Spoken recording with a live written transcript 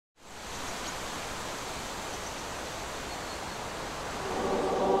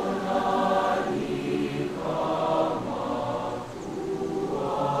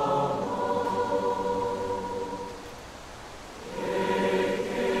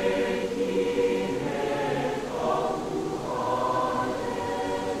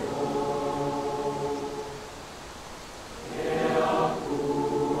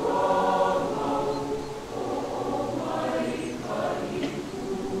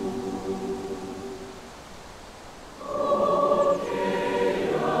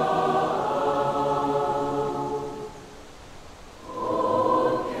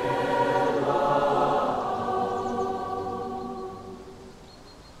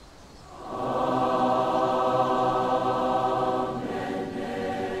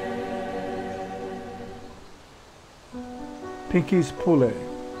Pinkies Pule.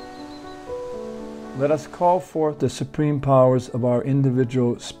 Let us call forth the supreme powers of our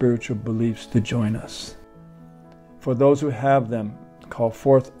individual spiritual beliefs to join us. For those who have them, call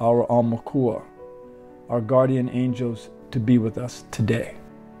forth our Aumakua, our guardian angels, to be with us today.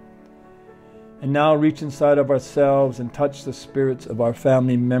 And now reach inside of ourselves and touch the spirits of our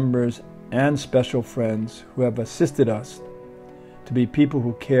family members and special friends who have assisted us to be people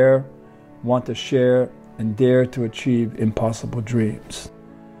who care, want to share, and dare to achieve impossible dreams.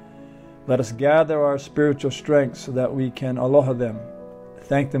 Let us gather our spiritual strength so that we can aloha them,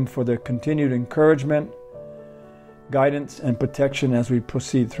 thank them for their continued encouragement, guidance, and protection as we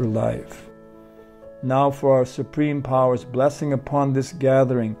proceed through life. Now for our supreme powers blessing upon this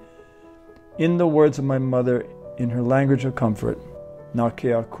gathering, in the words of my mother, in her language of comfort, na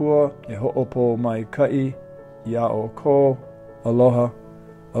ke akua e ho'opo mai kai, ia o ko, aloha,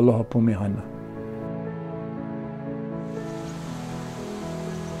 aloha pumihana.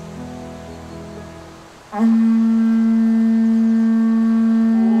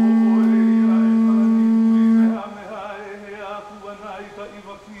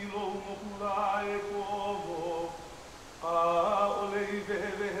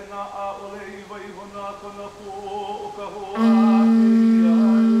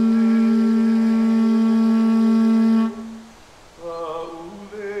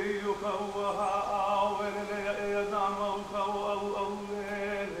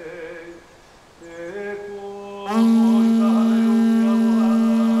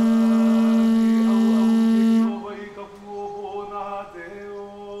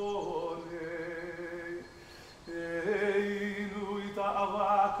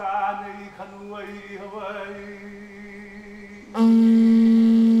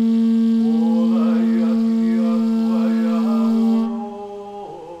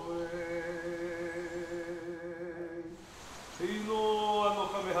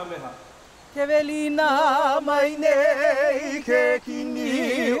 Kevelina mai nei ke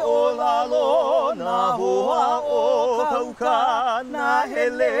kini o lalo na hoa o kauka na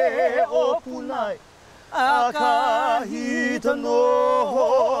hele o punai a ka hita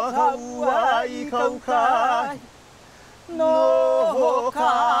no haua I kauka no ho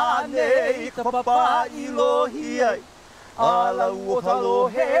ka nei ka papa I lohi ai a lau o ka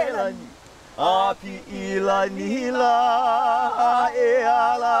lohelani api ila nila e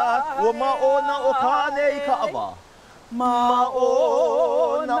ala o maona o kane I ka awa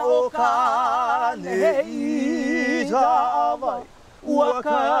maona o kane I ta awai ua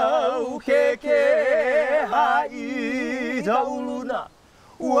kau ke hai ta uluna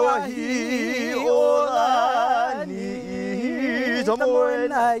ua hi o lani I ta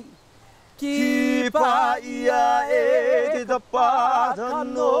moenai ki pa ia e te tapa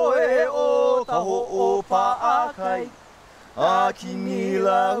tano e o ka ho'o pa akai a ki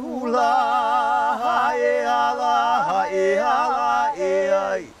mila hula ha e ala e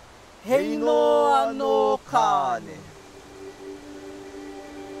ai hei noa no kane.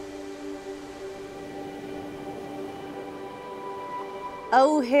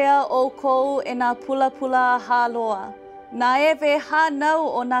 Au hea o kou e nā pula pula hāloa. Nā ewe hānau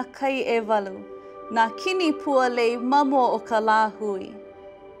o nā kai e walu. Nā kini pua lei mamo o ka lā hui.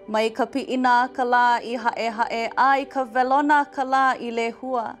 Mai ka pi'ina ka lā I hae ai ka velona ka lā I le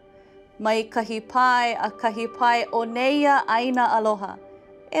hua. Mai kahi pai a kahi pai o neia aina aloha.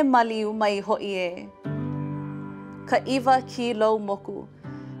 E maliu mai ho'i e. Ka iwakīloumoku.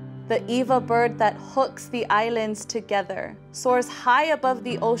 The Eva bird that hooks the islands together, soars high above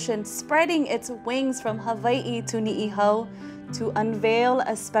the ocean, spreading its wings from Hawaii to Ni'ihau to unveil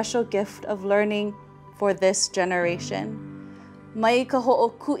a special gift of learning for this generation. Mai ka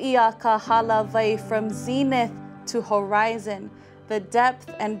ho'oku'i ka hala wai from zenith to horizon, the depth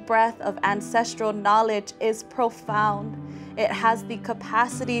and breadth of ancestral knowledge is profound. It has the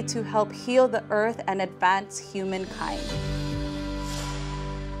capacity to help heal the earth and advance humankind.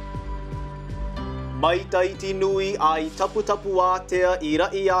 Mai taiti nui ai tapu atea I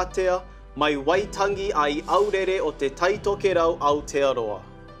ra'i atea, mai waitangi ai aurere o te taitoke rau Aotearoa.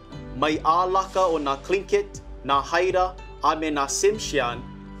 Mai ālaka o nā Tlingit, nā Haira, a me nā Tsimshian,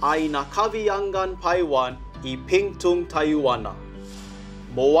 ai nā Kaviangan Paiwan I Pingtung Taiwana.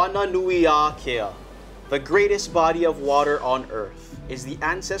 Moana nui a kea. The greatest body of water on earth is the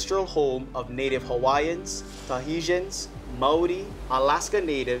ancestral home of native Hawaiians, Tahitians, Maori, Alaska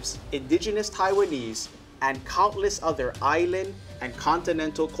Natives, Indigenous Taiwanese, and countless other island and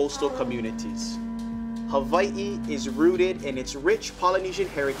continental coastal communities. Hawaii is rooted in its rich Polynesian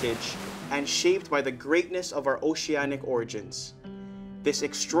heritage and shaped by the greatness of our oceanic origins. This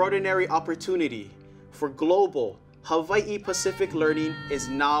extraordinary opportunity for global, Hawaii Pacific learning is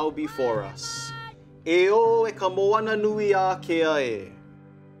now before us. E o e ka moana nui a kea e.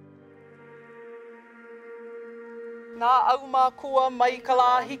 Nā au mākua mai ka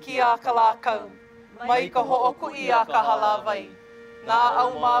lā hiki a ka lā kau, mai ka hoʻokui a ka halawai. Nā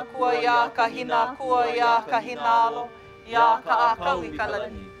au mākua i a ka hina kua i a ka hinalo, i a ka ākau i ka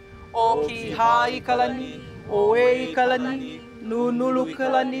lani. O ki hā i ka lani, o e i ka lani, nunulu ka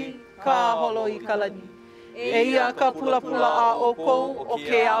lani, ka holo i ka lani. E ia ka pula pula a o kou o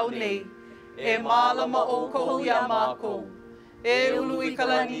ke au nei, e mālama o kou i a mākou. E ulu i ka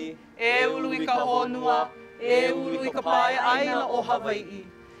lani, e ulu i ka honua, e ulu i ka pae aina o Hawaii.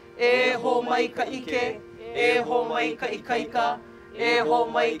 E ho mai ka ike, e ho mai ka ikaika, e ho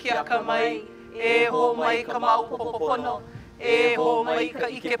mai ke akamai, e ho mai ka maupopopono, e ho mai ka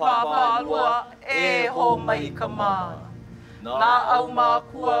ike pāpālua, e ho mai ka mā. Nā au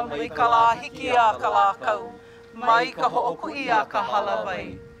mākua mai ka lā hiki a ka lā kau, mai ka hoʻokui a ka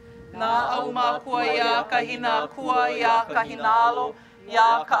halawai. Nā au mākua i a ka hina kua i a ka hinalo, i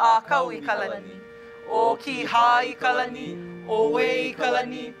a ka ākau i ka lani. O ki hā i ka lani, o e i ka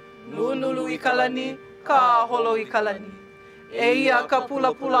lani, nunulu i ka lani, ka holo i ka lani. E ia ka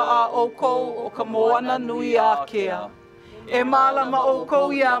pula pula a o kou o ka moana nui a kea. E mālama o kou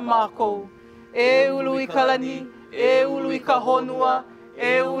i a mākou. E ulu i ka lani, e ulu i ka honua,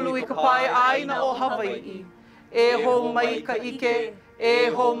 e ulu i ka pae aina o Hawaii. E ho mai ka ike, e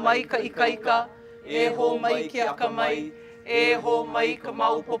ho mai ka ikaika, e ho mai ke akamai, e ho mai ka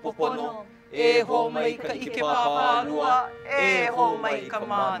maupopopono, e ho mai ka ike pāpālua, e ho mai ka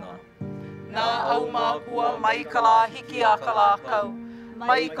mana. Nā au mākua mai ka lā hiki a ka lā kau,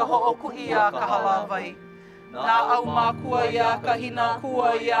 mai ka hoʻokuhi a ka halawai. Nā au mākua i a ka hina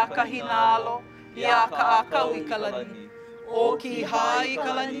kua i a ka hinalo, i a ka ākau i ka lani. O ki hā i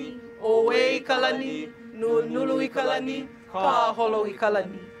ka lani, o e i ka lani, nunulu i ka lani, ka holo i ka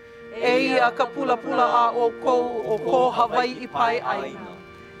lani. E ia ka pula pula a o kou o ko Hawaii i pai aina.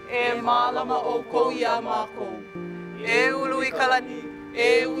 E mālama o kou i a mākou. E ulu i ka lani,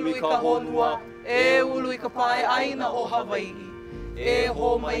 e ulu i ka honua, e ulu i ka pae aina o Hawaii. E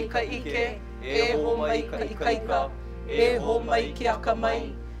ho mai ka ike, e ho mai ka ikaika, e ho mai ke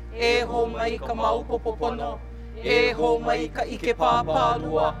akamai, e ho mai ka maupopopono, e ho mai ka ike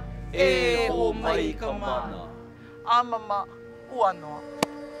pāpālua, e ho mai ka mana. Amama, ua noa.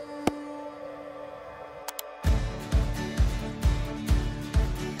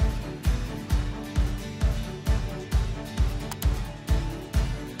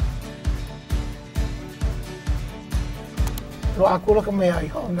 Lo aku la ka mea i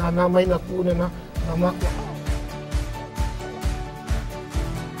ho, nā mai na kūne na makua.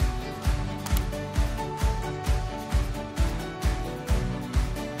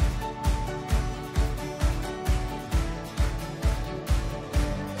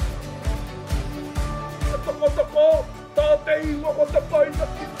 Tako, tā te iwa ko te pai na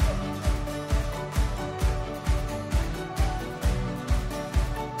ki.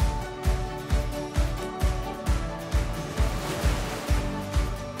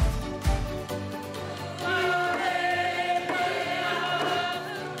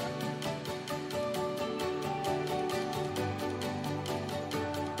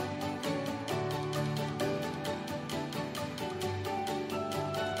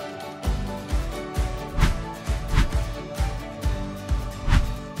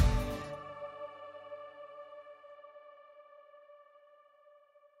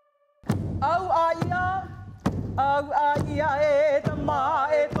 Au a ia e ta mā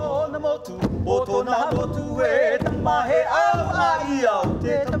e tōna motu, o tōna motu e ta mā he au a ia o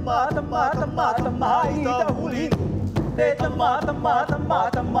te ta mā i ta huli. Te ta mā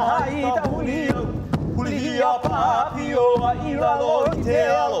i ta huli au. Huli a pāpi o a i lalo i te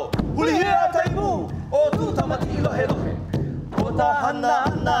alo. Huli a taipu o tū tamati i lohe lohe. O ta hana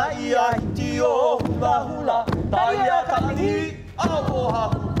ana i a hiti o hula hula. Tai a ka iti au o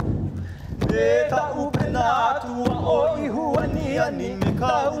hahu. E ta upena atua o ihu ani ani me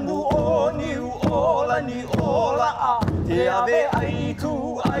ka unu o niu o lani o la a. Te ave ai tu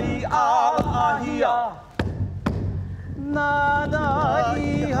ai a ahia. Nana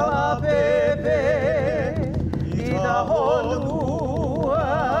i hape.